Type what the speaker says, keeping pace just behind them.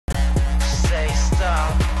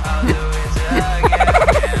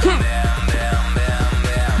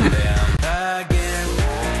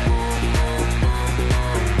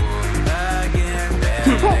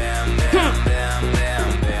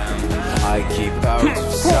keep out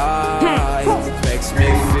of sight. It makes me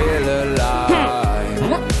feel alive.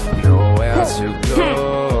 Nowhere to go,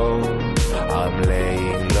 I'm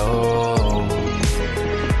laying low.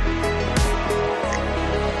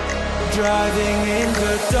 Driving in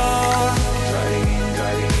the dark,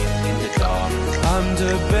 driving in the dark. I'm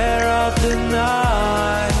the bear of the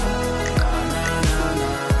night.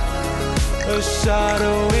 A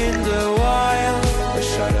shadow in the wild, a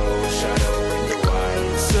shadow in the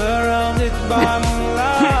wild, surrounded by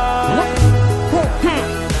moonlight.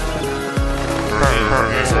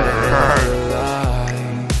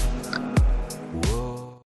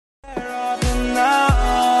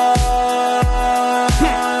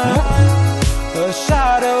 A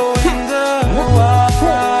shadow in the wild,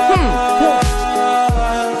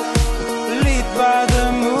 lit by the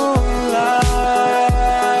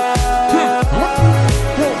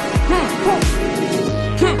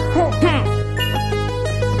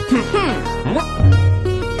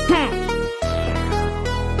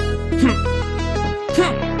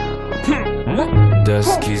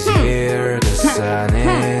dusk is here, the sun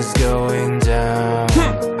is going down.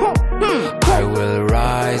 I will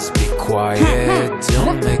rise, be quiet,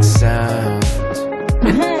 don't make sound.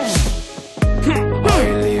 I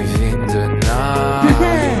live in the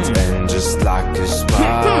night, and just like a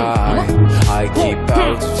spy, I keep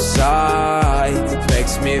out of sight. It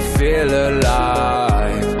makes me feel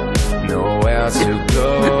alive. Nowhere to go,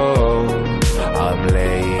 I'm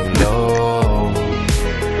laying low.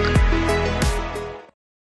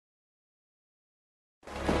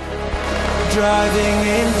 Driving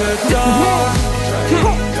in the dark,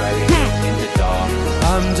 driving in the dark.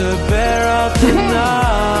 I'm the bear of the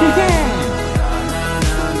night.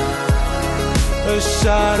 A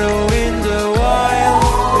shadow in the wild,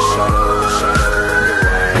 a shadow in the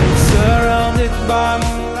wild, surrounded by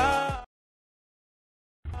moonlight.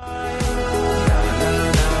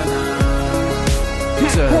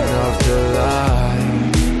 Turn off the light.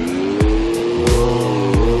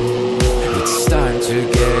 Oh, it's time to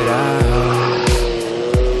get out.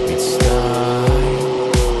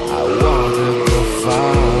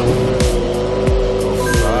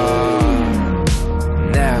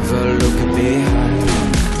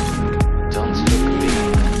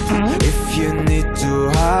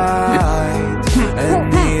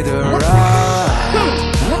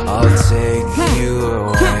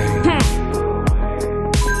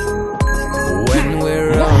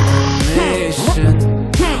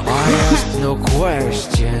 No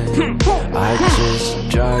question, I just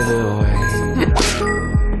drive away.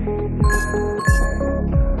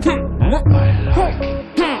 I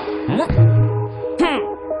like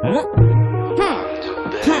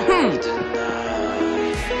it.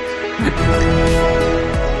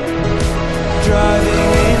 Driving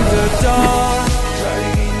in the dark,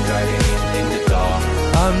 driving in the dark.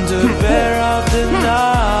 I'm the bear of the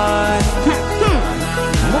night.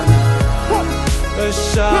 A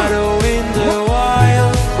shadow in the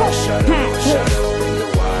wild, a shadow in the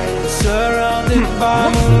wild, surrounded by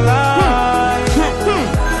moonlight.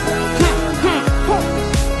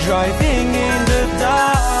 Driving in the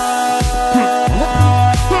dark,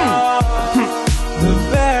 the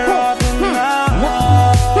bear of the night.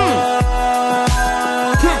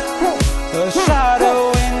 A shadow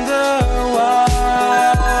in the wild,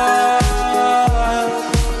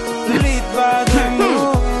 lit by the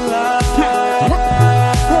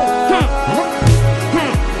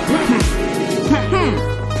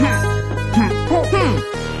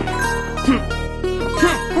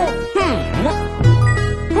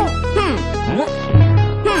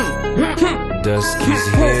dusk is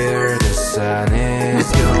here, the sun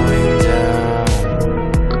is going down.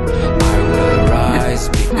 I will rise,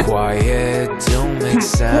 be quiet, don't make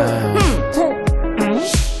sound.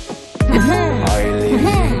 I live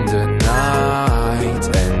in the night,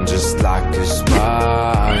 and just like a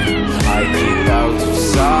spy, I keep out of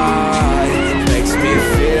sight. It makes me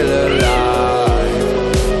feel alive.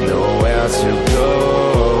 Nowhere to go,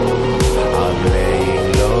 I'm laying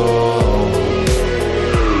low.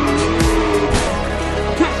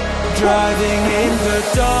 Driving in the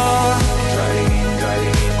dark, driving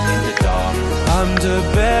in the dark. I'm the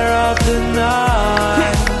bear of the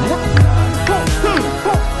night.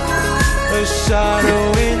 A shadow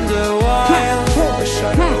in the wild, a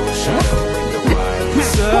shadow in the wild,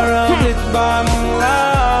 surrounded by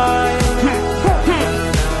moonlight.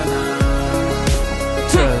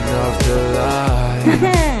 Turn off the light.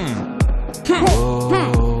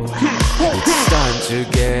 Oh, it's time to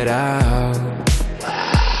get out.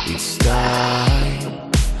 It's time,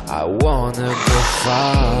 I wanna go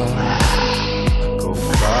far,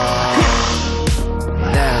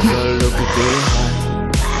 never look look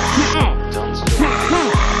behind. Don't look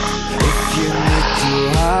behind. If you need to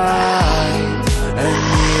hide and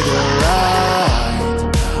need a ride,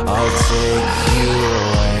 I'll take you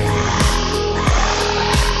away.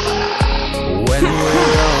 When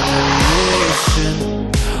we're on a mission,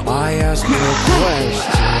 I ask no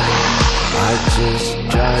question, I just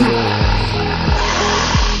drive away.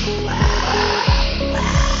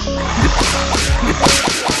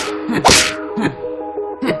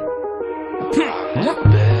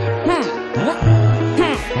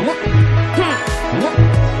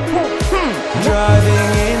 Driving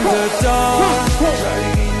in the dark, driving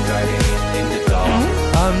in the dark.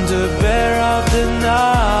 I'm the bear of the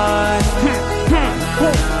night,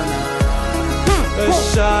 a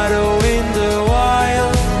shadow in the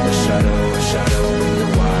wild, a shadow in the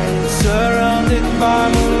wild, surrounded by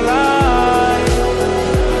moonlight.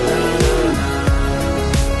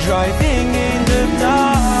 Driving in the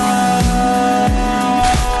dark,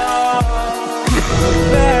 the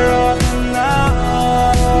bear of the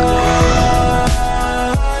night,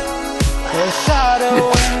 a shadow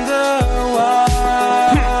in the wild,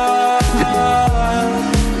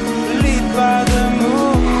 lit by the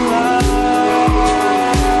moonlight.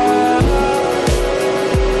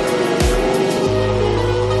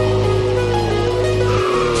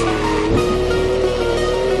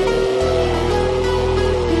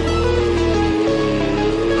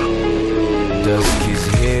 Dusk is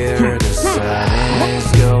here, the sun is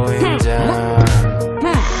going down.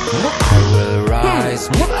 I will rise,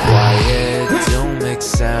 be quiet, don't make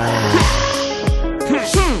sound.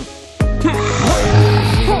 I live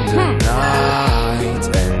in the night,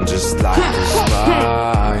 and just like a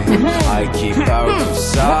spy, I keep out of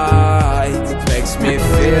sight. It makes me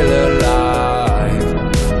feel alive.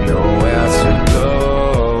 Nowhere to go,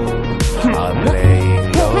 I'm laying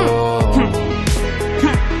low.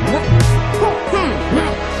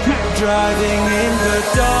 Driving in the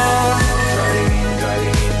dark,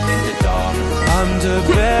 driving in the dark. I'm the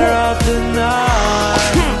bear of the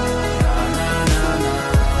night,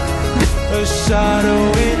 a shadow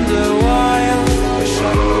in the wild, a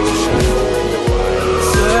shadow in the wild,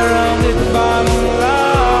 surrounded by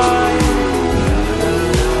moonlight.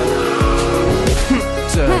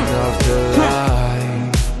 Turn off the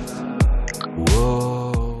light. Whoa.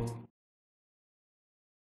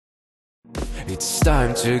 It's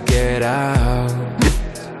time to get out.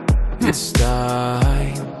 It's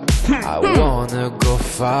time. I wanna go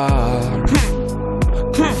far,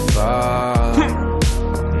 go far.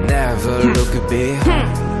 Never look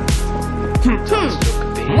behind. Don't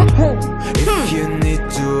look behind. If you need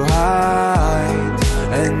to hide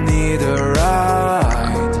and need a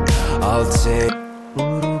ride, I'll take.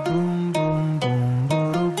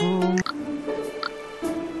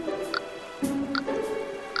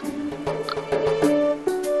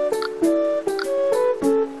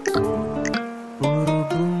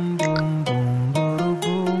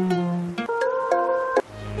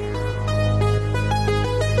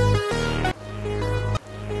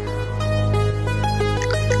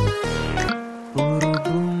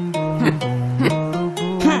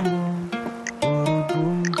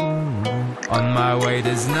 On my way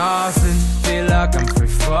there's nothing, feel like I'm free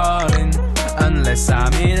falling. Unless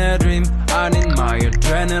I'm in a dream, I need my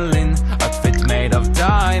adrenaline. Outfit made of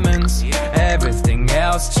diamonds, everything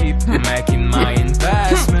else cheap. Making my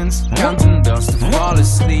investments, counting doors to fall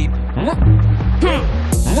asleep.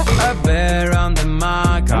 A bear on the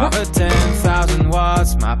mic, over 10,000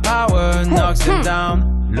 watts. My power knocks them down.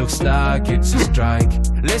 Looks like it's a strike.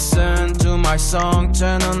 Listen to my song,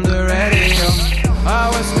 turn on the radio. I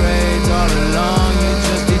was great all along, you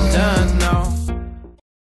just didn't know.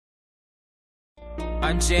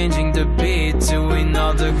 I'm changing the beat to win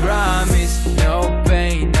all the Grammys. No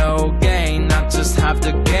pain, no gain, not just half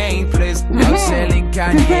the game, please. I'm selling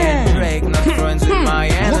Kanye and Drake, not friends with my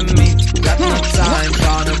enemy. Got no time,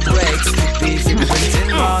 gonna break, too busy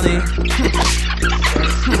printing money.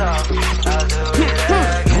 Stop, I'll do it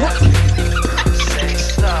again. Say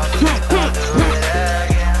stop, I'll do it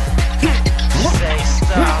again. Say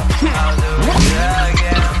stop, I'll do it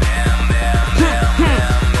again.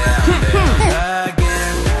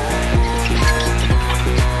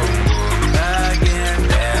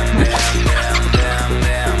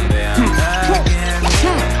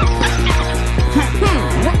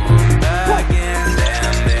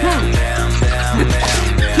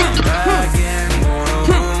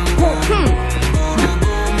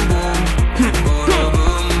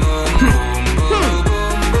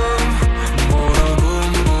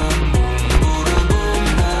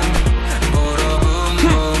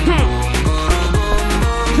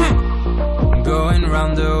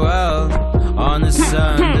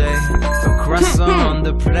 Sunday. A croissant on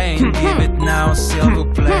the plane, give it now, s'il vous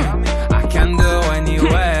plaît. I can go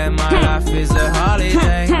anywhere, my life is a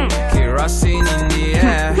holiday. Kerosene in the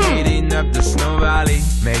air, heating up the snow valley.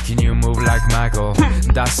 Making you move like Michael,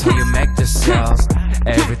 that's how you make the sales.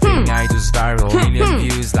 Everything I do's viral, million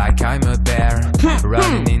views like I'm a bear.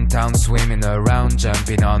 Running in town, swimming around,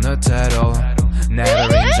 jumping on a turtle.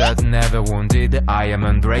 Never injured, never wounded, I am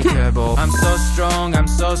unbreakable. I'm so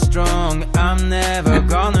strong, I'm never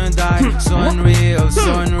gonna die. So unreal,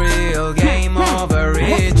 game over,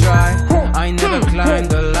 retry. I never climbed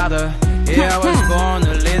the ladder, yeah, I was born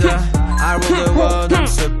a leader. I rule the world, I'm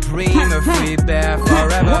supreme, a free bear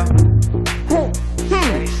forever.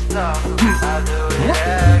 Say stop, I'll do it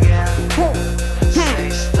again. Say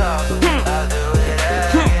stop, I'll do it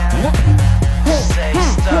again. Say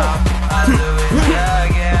stop, I'll do it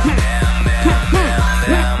again. Bam,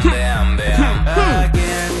 bam, bam, bam, bam, bam.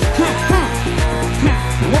 Again.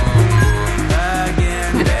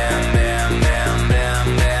 Again. Bam, bam,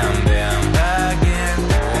 bam, bam, bam, bam. Again.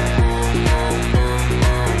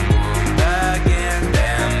 Again.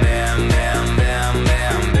 Bam, bam, bam,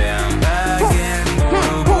 bam, bam, bam. Again.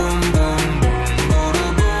 Boom, boom, boom, boom, boom, boom,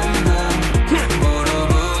 boom,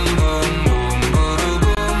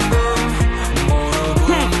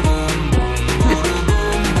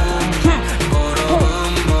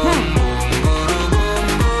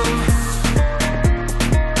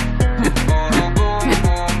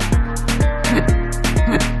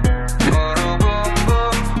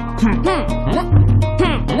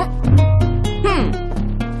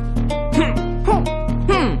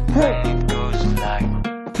 boom, it goes like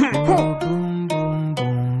boom, boom, boom, boom,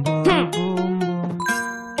 boom, boom, boom.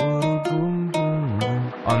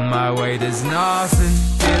 On my way there's nothing,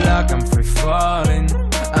 feel like I'm free falling.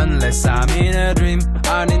 Unless I'm in a dream,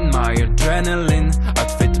 I need my adrenaline.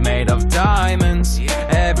 Outfit made of diamonds,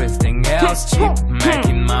 everything else cheap.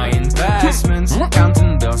 Making my investments,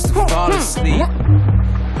 counting bills to fall asleep.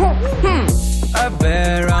 A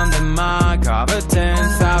bear on the mic, cover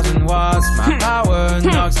 10,000 watts. My power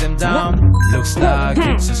knocks them down, looks like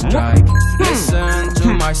it's a strike. Listen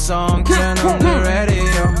to my song, turn on the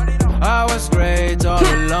radio. I was great all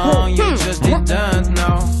along, you just didn't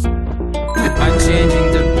know. I'm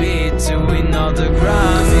changing the beat to win all the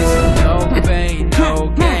Grammys. No pain, no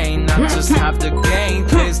gain, I just have the gain.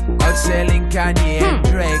 Please, outselling Kanye and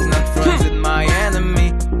Drake, not friends with my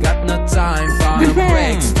enemy. Got no time for no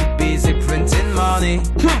breaks, too busy printing money.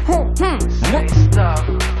 Say stop,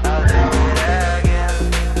 I'll do it again.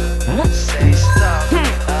 Say stop,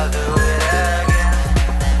 I'll do it again.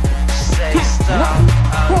 Say stop,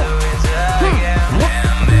 I'll do it again.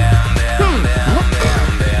 Bam, bam, bam, bam, bam,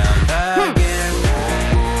 bam. Again.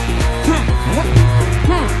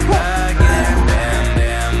 Again.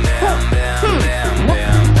 Bam, bam, bam, bam,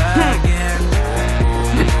 bam, bam. Again.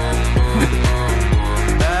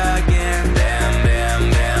 Again. Bam, bam,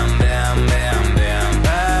 bam, bam, bam, bam.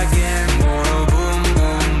 Again. Boom, boom,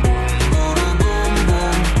 boom, boom, boom,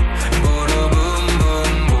 boom. Boom, boom, boom,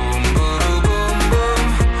 boom, boom, boom, boom.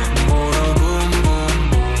 Boom, boom, boom, boom,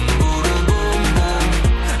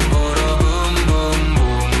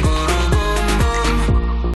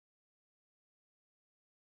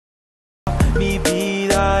 Mi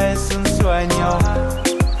vida es un sueño,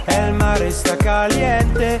 el mar está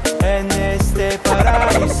caliente en este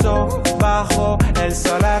paraíso, bajo el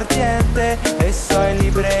sol ardiente.